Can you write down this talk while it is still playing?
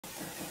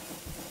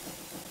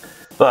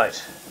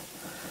Right.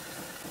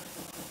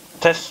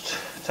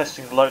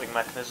 Testing the loading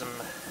mechanism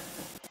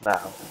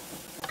now.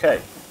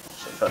 Okay,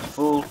 so first of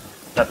all,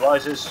 that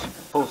rises,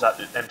 pulls out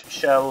the empty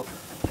shell,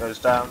 goes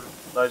down,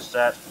 loads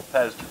that,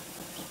 prepares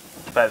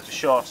the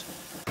shot,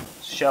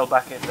 shell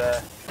back in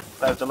there,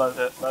 prepares the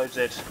loader, loads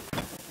it,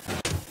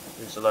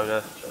 moves the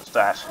loader, does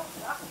that.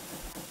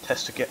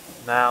 Test again,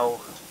 now,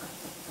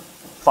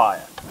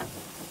 fire.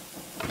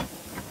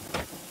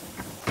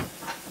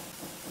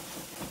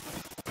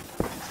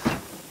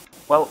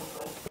 Well,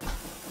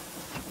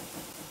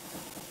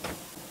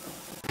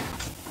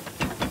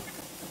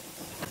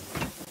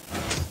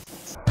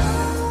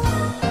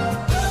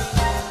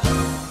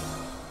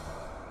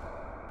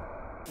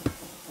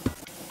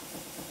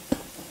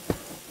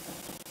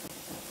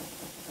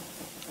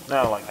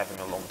 now I like having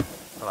a long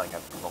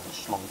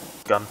slung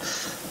gun.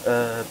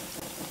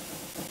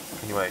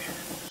 Anyway,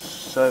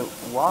 so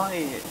why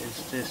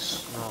is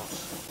this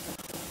not?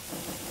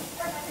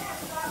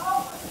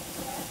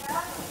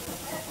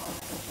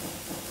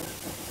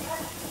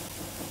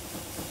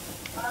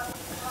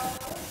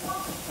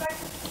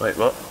 Wait,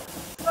 what?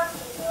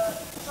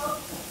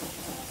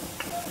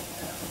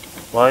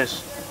 Why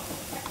is?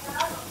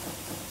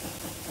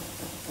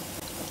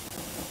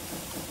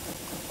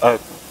 Oh,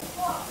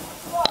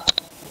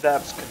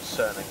 that's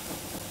concerning.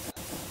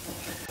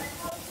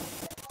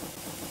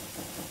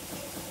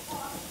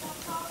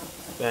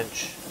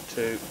 Bench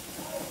 2.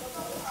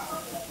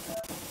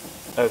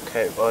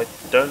 Okay, well I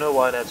don't know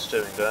why that's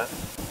doing that.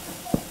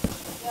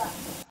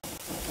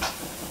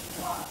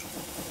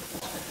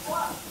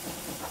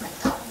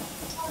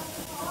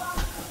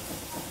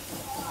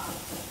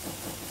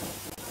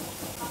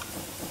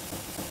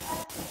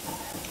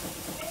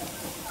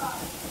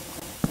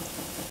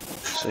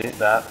 See,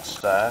 that's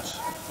that.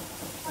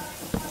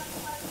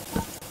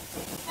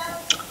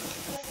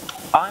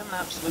 I'm an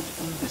absolute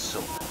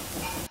imbecile.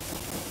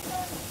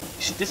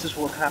 See, this is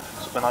what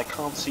happens when I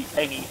can't see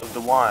any of the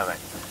wiring.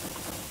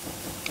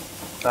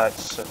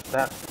 That's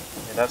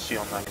that's the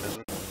on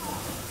mechanism.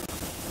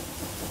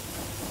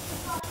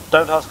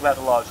 Don't ask about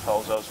the large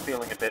holes. I was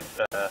feeling a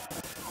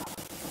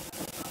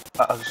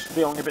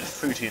bit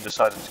fruity and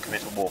decided to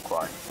commit a war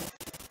crime.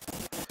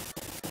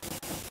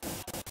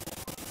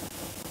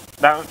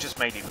 That just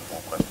made even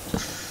more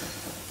questions.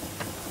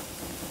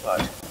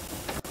 Right.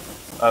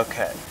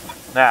 Okay.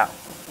 Now,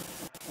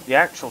 the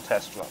actual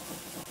test run.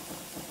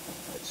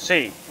 Let's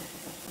see.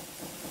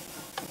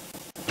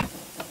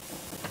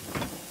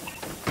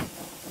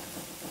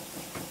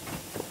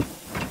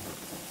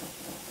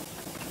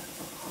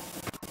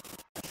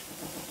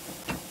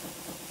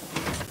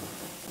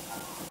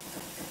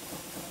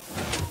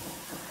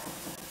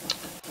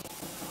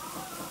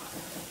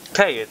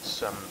 Okay,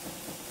 it's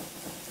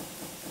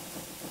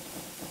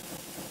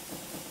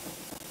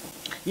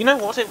you know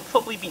what? It would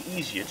probably be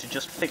easier to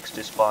just fix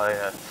this by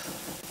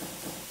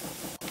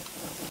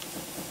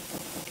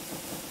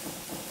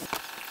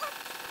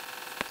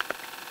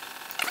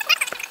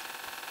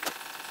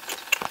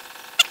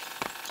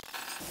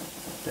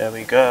there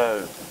we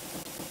go.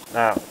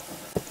 Now,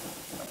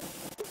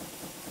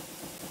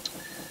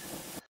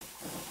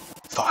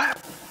 fire.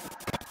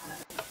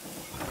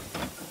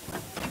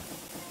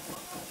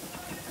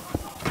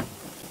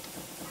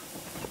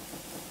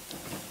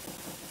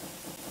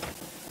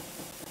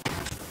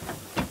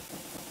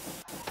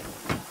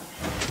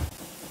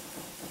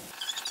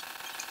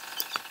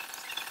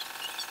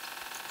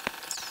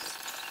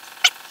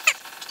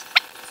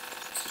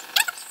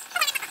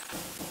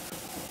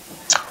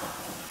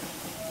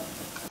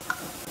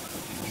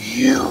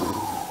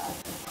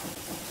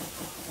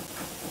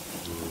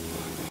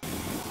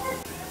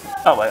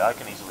 Oh wait, I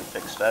can easily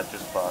fix that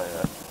just by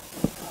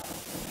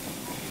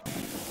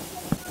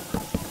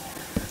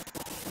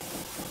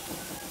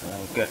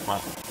I'll get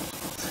my.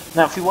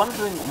 Now, if you're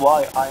wondering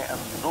why I am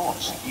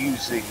not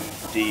using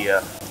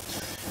the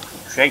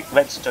create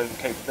redstone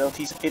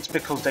capabilities, it's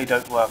because they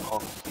don't work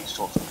on these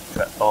sorts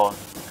of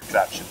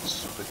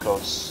contraptions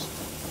because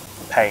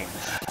pain.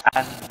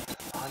 And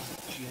I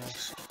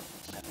just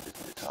remembered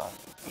that I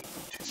need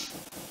to.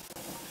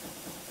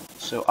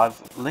 So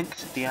I've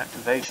linked the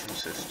activation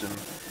system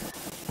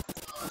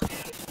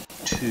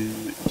to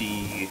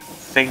the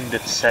thing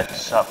that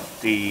sets up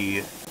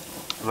the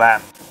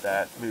RAM,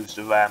 that moves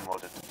the RAM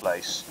rod into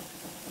place.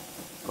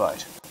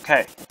 Right,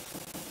 okay.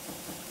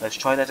 Let's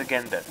try that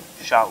again then,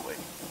 shall we?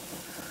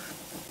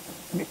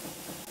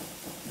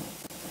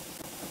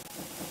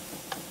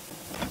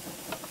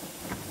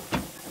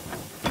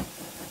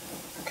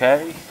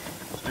 Okay,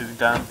 it's moving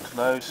down to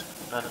load.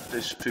 None of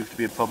this proved to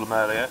be a problem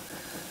earlier.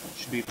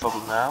 Should be a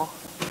problem now.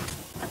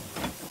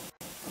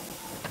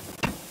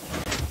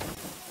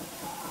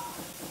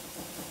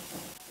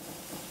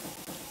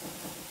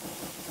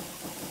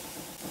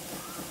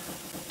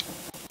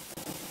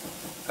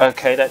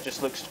 Okay, that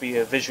just looks to be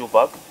a visual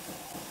bug.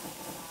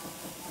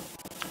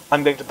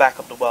 I'm going to back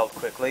up the world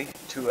quickly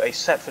to a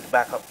separate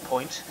backup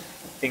point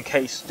in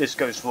case this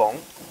goes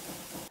wrong.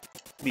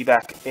 Be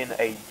back in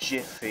a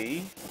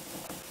jiffy.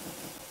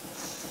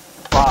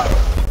 Fire.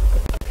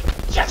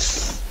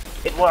 Yes!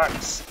 It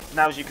works.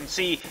 Now, as you can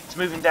see, it's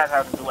moving that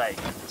out of the way.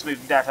 It's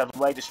moving that out of the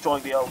way,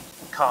 destroying the old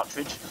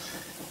cartridge,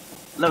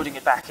 loading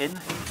it back in.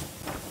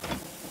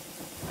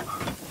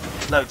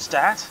 Loads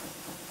that.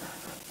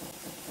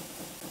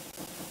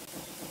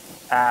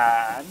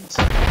 And...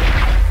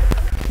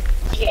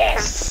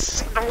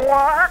 yes! It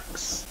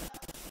works!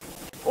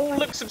 Oh,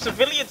 look, some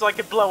civilians I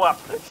could blow up.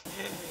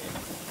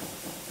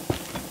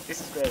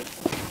 This is great.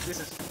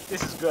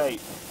 This is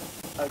great.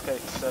 Okay,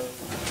 so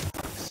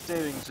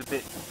steering's a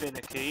bit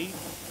finicky.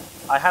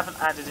 I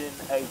haven't added in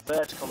a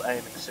vertical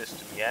aiming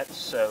system yet,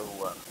 so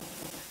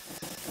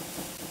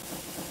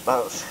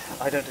but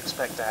I don't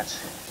expect that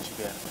to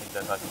be anything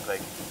that I can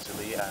break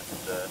easily, and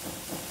it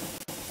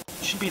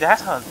shouldn't be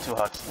that hard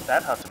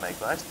to make,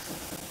 right?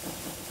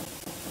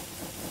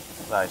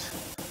 Right.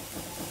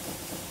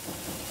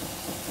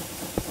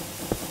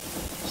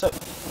 So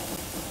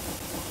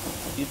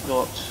you've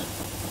got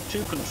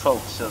two control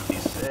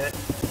facilities there.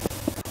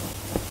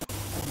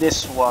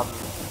 This one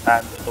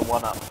and the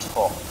one up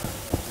top.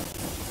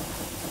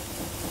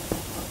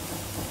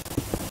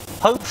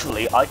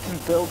 Hopefully I can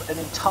build an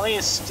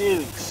entire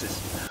steering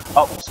system.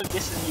 Oh, also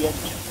this is the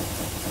engine.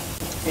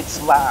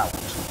 It's loud.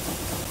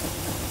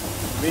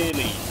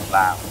 Really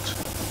loud.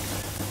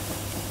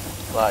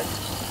 Right,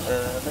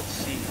 let's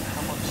see,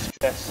 how much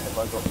stress have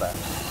I got left?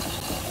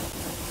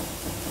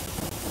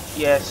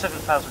 Yeah,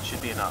 7,000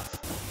 should be enough.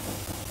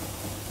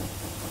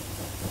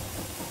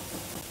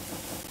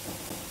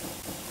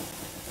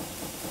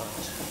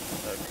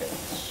 Okay,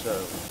 so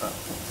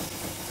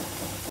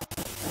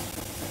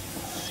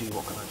see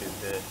what can I do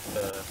here.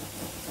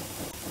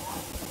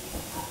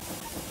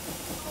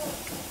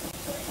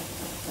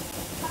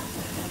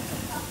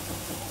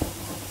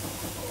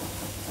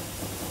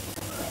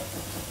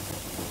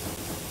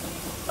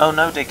 Oh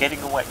no, they're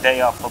getting away.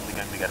 They are probably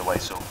going to get away,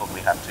 so I'll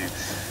probably have to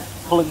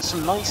pull in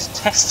some nice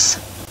tests.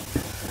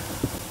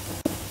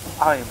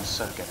 I am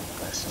so getting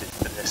arrested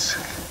for this.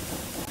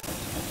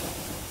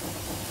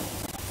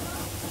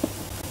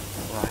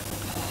 Right,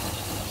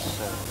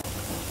 so...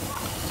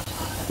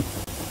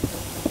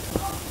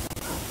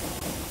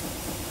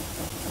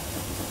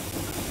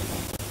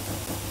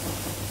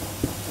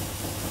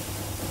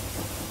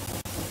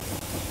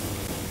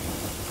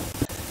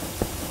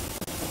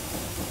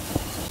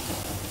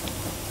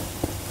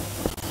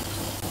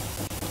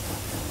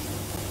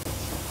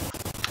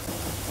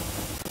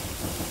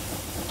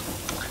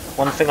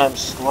 one thing I'm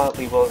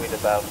slightly worried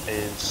about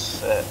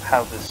is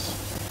how this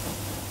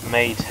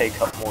may take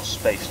up more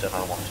space than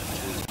I want it to.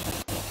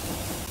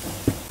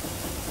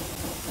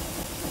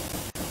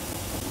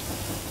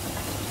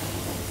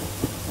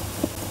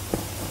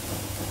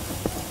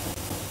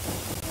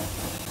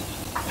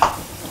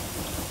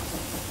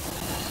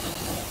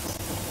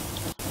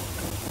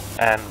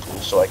 And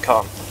also I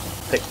can't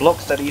pick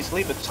blocks that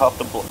easily because half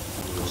the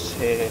blocks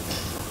here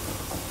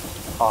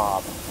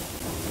aren't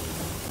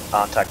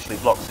actually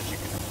blocks that you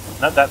can...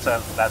 No, that's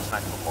an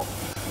actual block.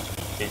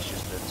 It's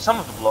just that some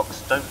of the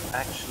blocks don't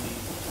actually...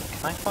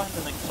 Can I find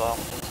an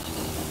example?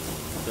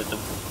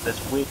 There's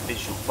a weird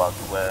visual bug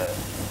where...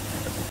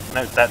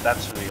 No,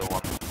 that's a real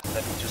one.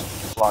 Let me just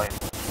fly in.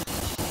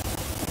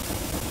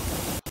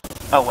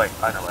 Oh wait,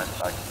 I know where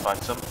I can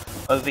find some.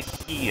 Over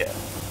here.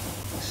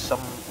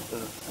 Some of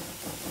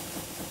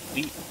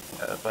the...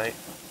 wait.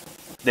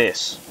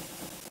 This.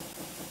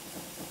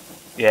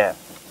 Yeah,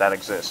 that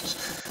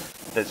exists.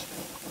 There's...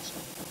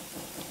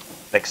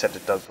 Except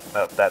it does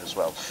that as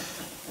well.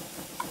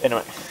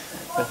 Anyway.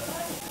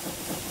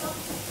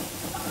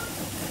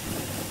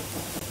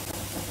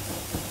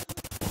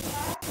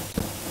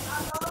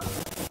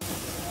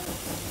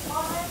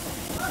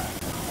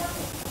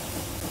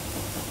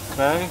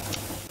 Okay.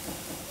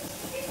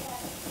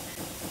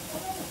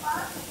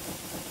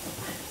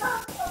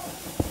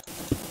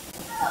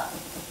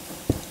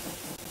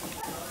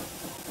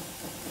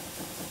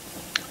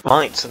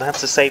 Right, so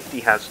that's a safety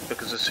hazard,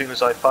 because as soon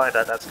as I fire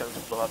that, that's going to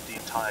blow up the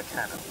entire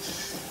cannon.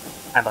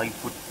 And I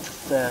would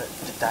prefer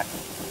that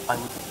I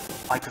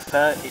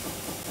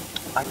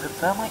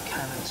prefer my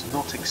cannons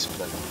not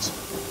explode.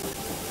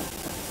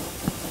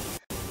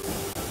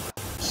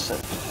 So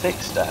to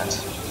fix that,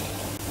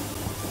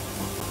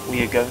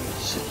 we are going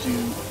to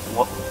do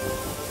what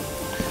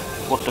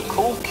the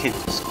cool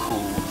kids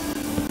call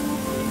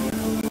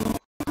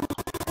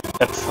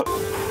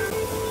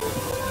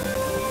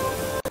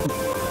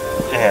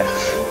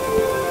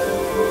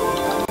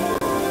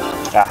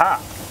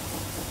aha!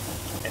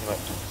 Anyway,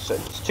 so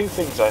there's two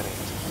things I need.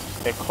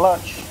 A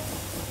clutch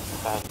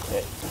and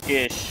a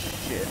gear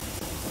shift.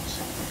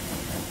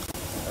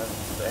 And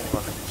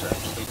anyone who's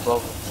actually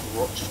bothered to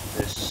watch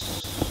this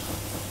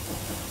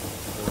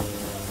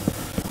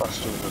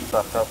busting the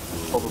fuck up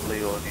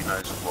probably already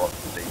knows what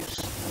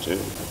these two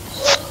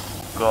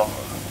got.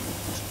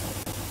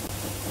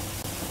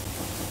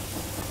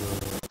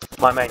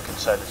 My main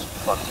concern is the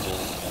front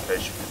wall, in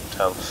case you can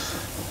tell.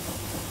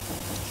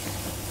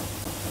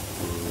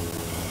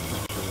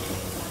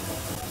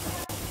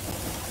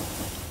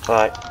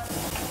 Right,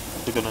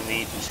 we're gonna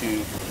need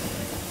to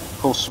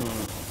pull some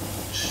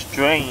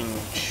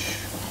strange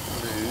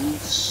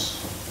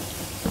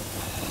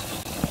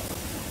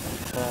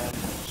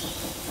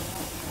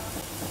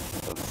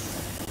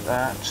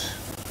that.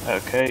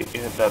 Okay,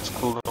 yeah, that's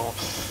cool and all.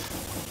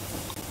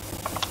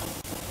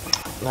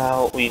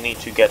 Now we need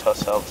to get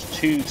ourselves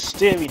 2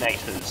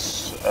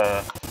 steerinators.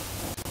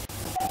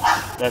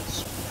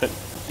 Let's put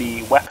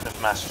the weapon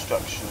of mass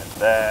destruction in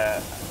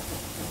there.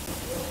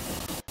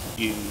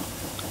 You...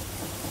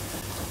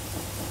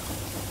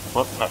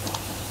 What? No.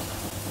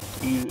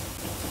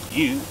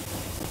 You,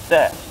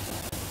 there,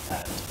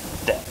 and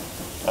there.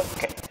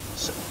 Okay,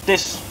 so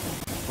this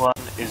one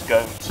is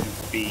going to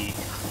be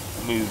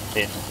moved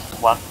in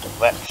one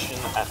direction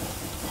and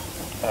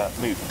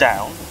moved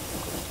down.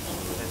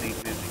 Moving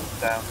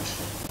down,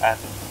 and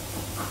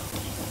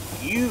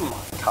you,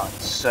 my kind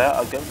sir,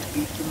 are going to be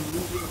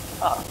moving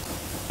up.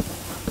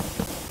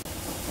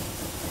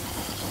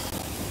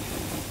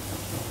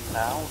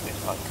 Now,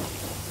 if I can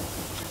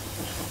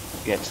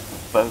get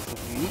both of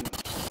you.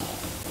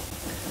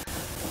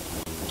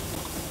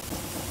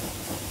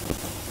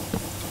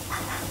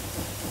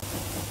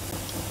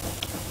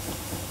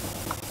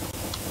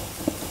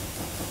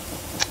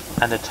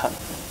 And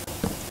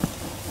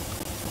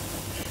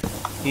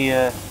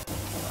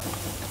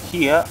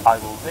here I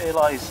will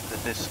realise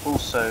that this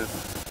also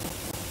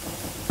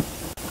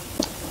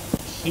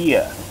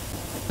here.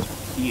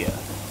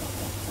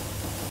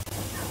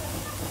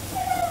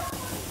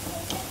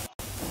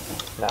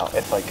 Now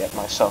if I get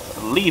myself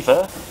a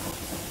lever,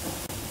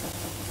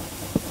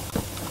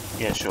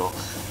 yeah sure,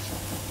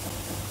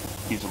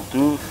 these will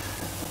do.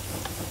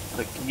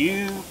 Click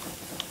U.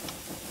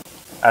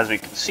 As we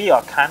can see,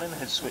 our cannon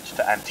has switched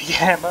to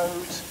anti-air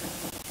mode.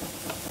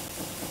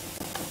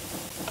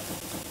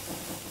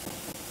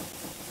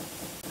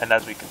 And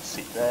as we can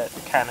see there, the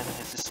cannon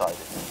has decided.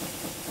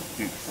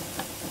 Oof.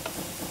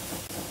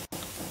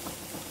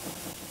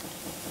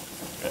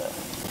 Yeah.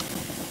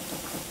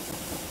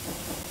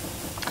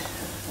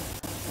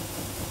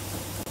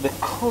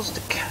 Because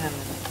the cannon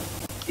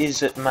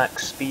is at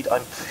max speed,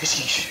 I'm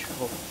pretty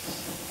sure.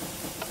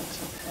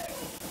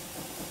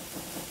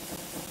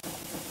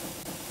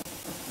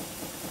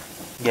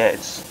 Yeah,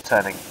 it's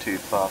turning too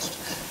fast.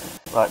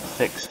 Right,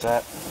 fix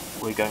that.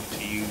 We're going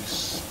to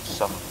use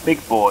some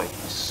big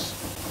boys.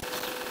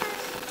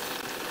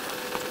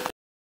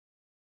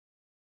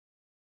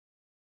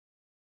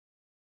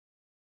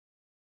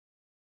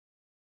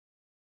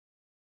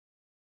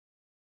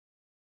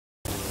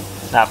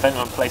 Now, if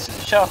anyone places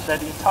a shaft there,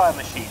 the entire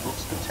machine will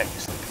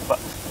spontaneously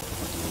combust.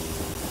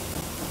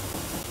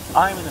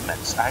 I'm in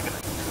immense agony.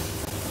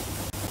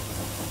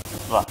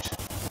 Right,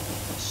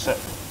 so,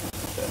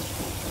 first of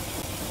all,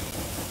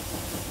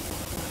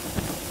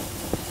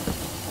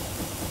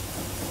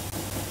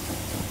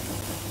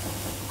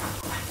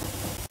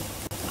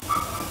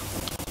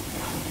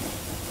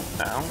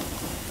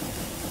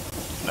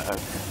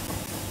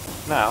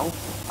 now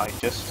I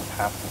just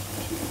have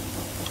to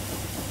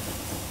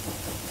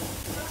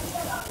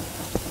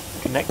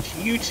connect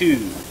you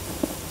two.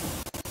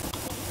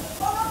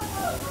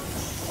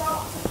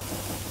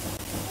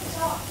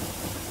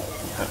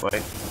 That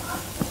way.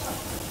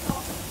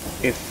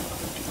 If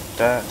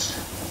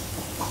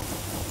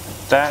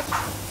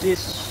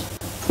this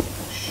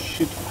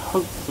should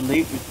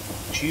hopefully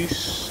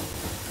reduce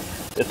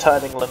the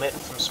turning limit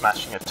from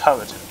smashing a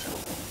turret into it.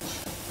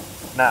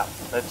 Now,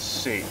 let's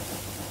see.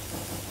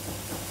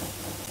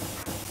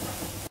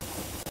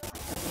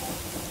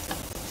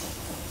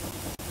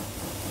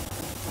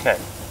 Okay.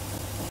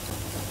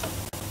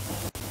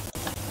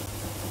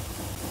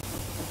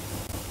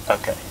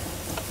 Okay.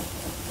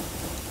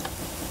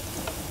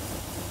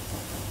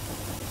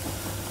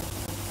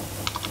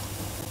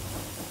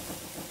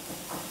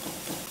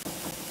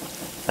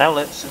 Now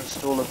let's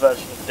install a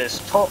version of this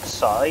top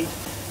side,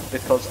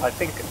 because I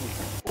think we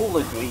all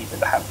agree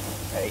that having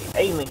an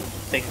aiming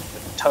thing for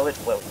the turret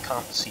where we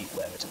can't see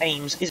where it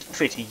aims is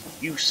pretty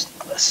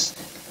useless.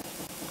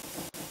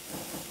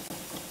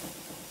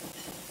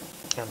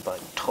 And by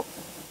top,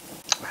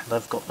 and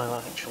I've got no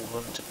actual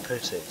room to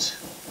put it.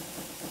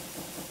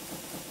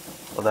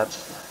 Well, that's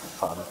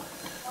fun.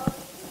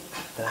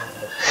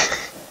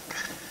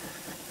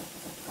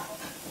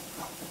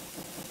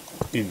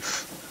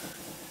 Oof.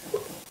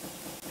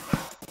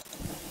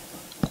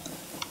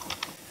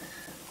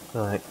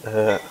 Right,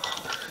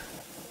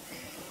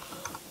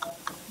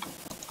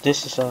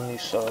 this is only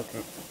so I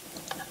can...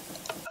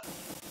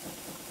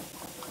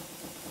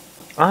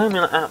 I'm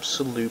an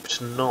absolute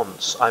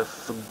nonce. I've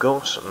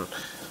forgotten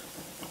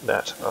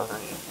that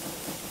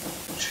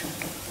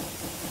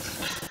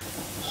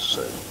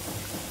So...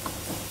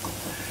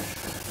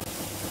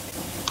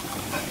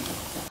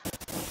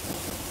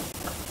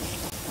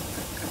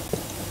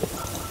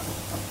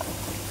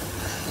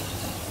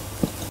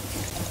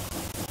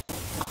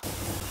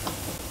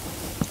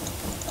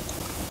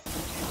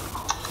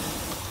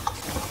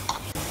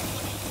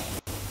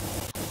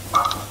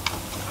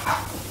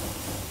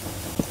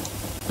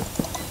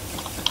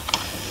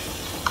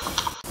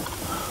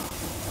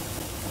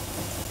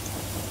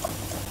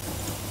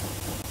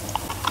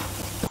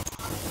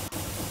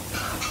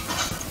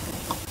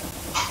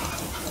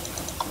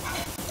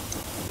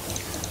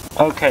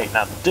 Okay,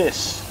 now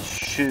this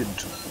should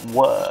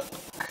work.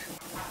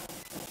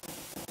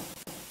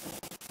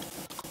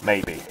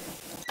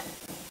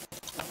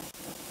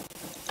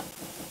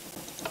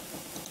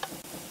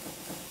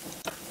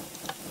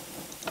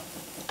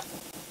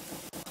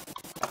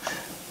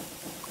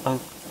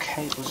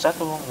 Okay, was that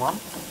the wrong one?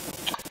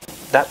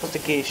 That was the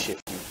gear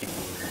shift, you idiot.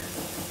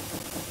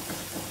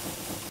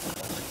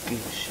 That was the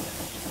gear shift.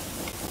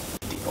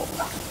 Deal.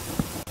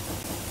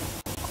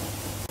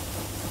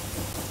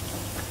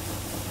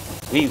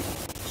 We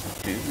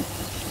do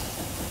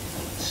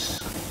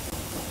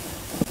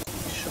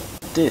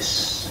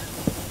this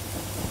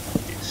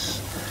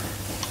is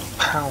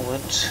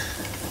powered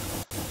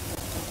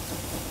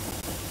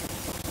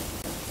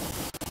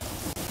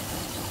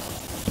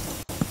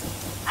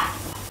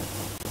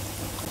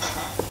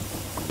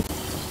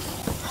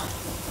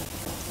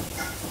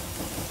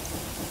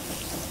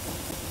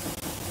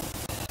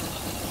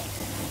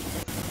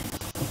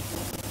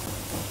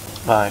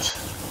right.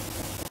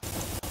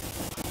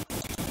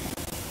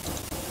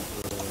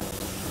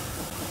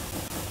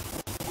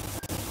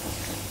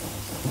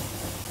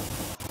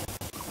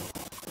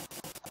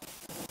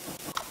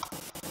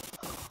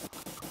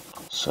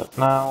 So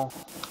now,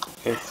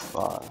 if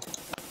I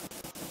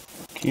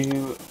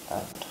Q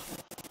and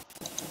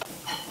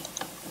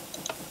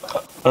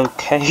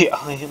okay,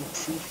 I am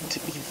proving to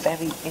be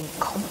very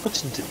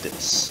incompetent at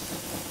this.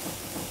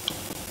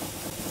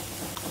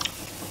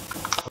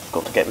 I've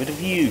got to get rid of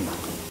you.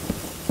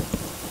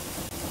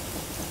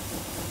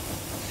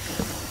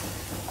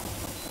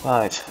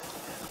 Right.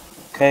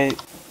 Okay.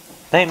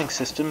 Naming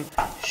system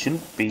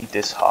shouldn't be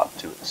this hard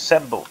to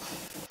assemble.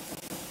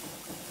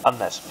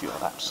 Unless if you're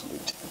an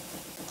absolute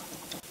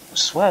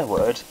swear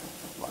word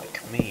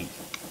like me.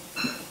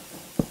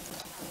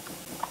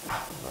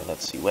 Well,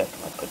 let's see, where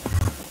can I put it?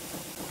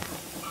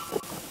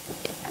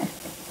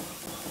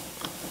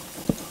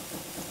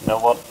 You know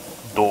what?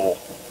 Door.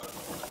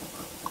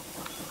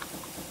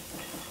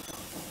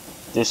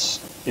 This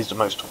is the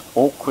most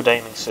awkward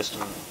aiming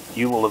system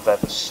you will have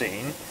ever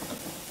seen,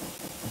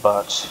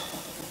 but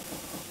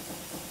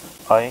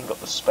I ain't got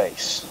the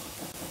space.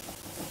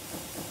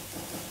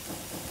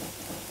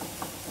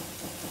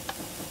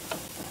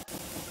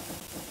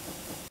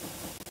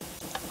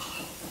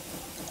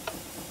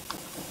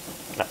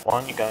 Now, why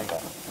aren't you going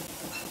down?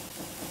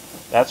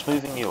 That's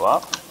moving you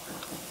up.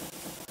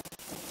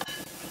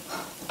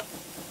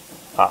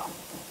 Ah.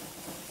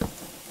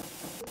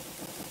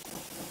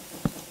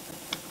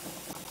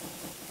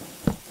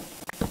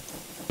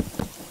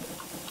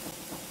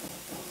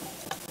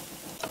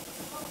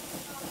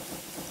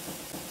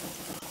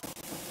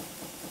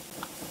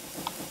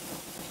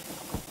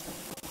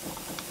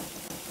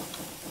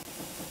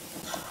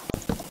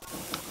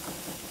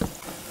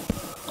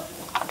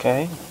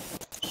 Okay,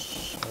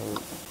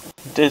 so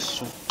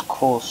this of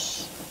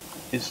course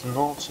is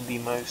not the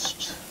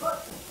most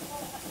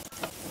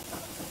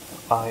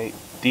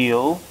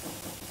ideal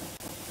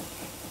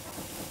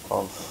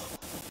of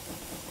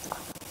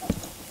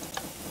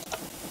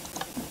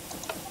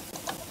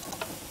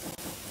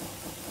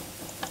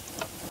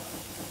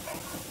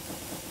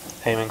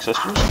aiming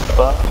systems,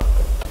 but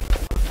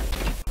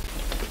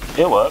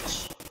it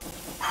works.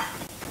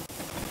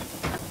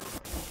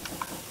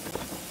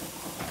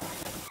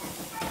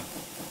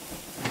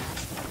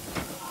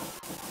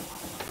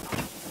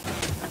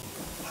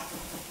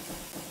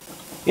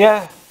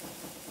 Yeah,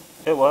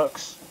 it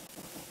works.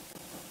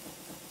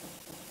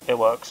 It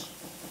works.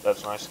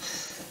 That's nice.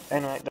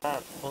 Anyway,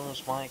 that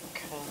was my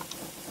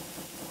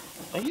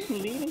Are you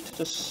leaning to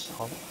the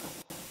sun?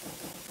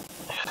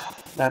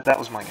 That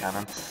was my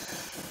cannon.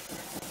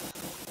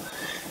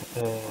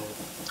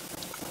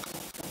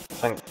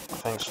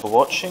 Thanks for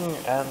watching,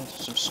 and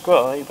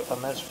subscribe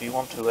unless you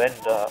want to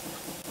end up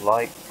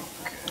like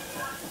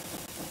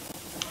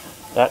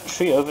that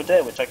tree over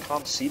there, which I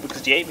can't see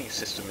because the aiming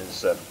system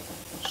is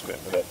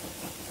screwing with it.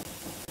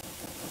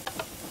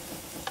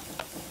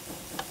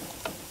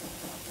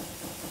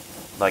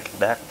 Like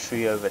that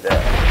tree over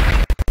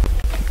there.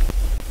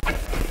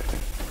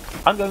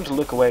 I'm going to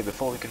look away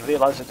before we can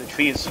realise that the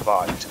tree has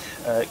survived.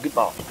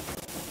 Goodbye.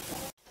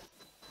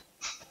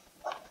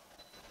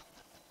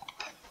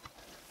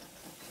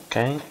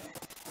 Okay.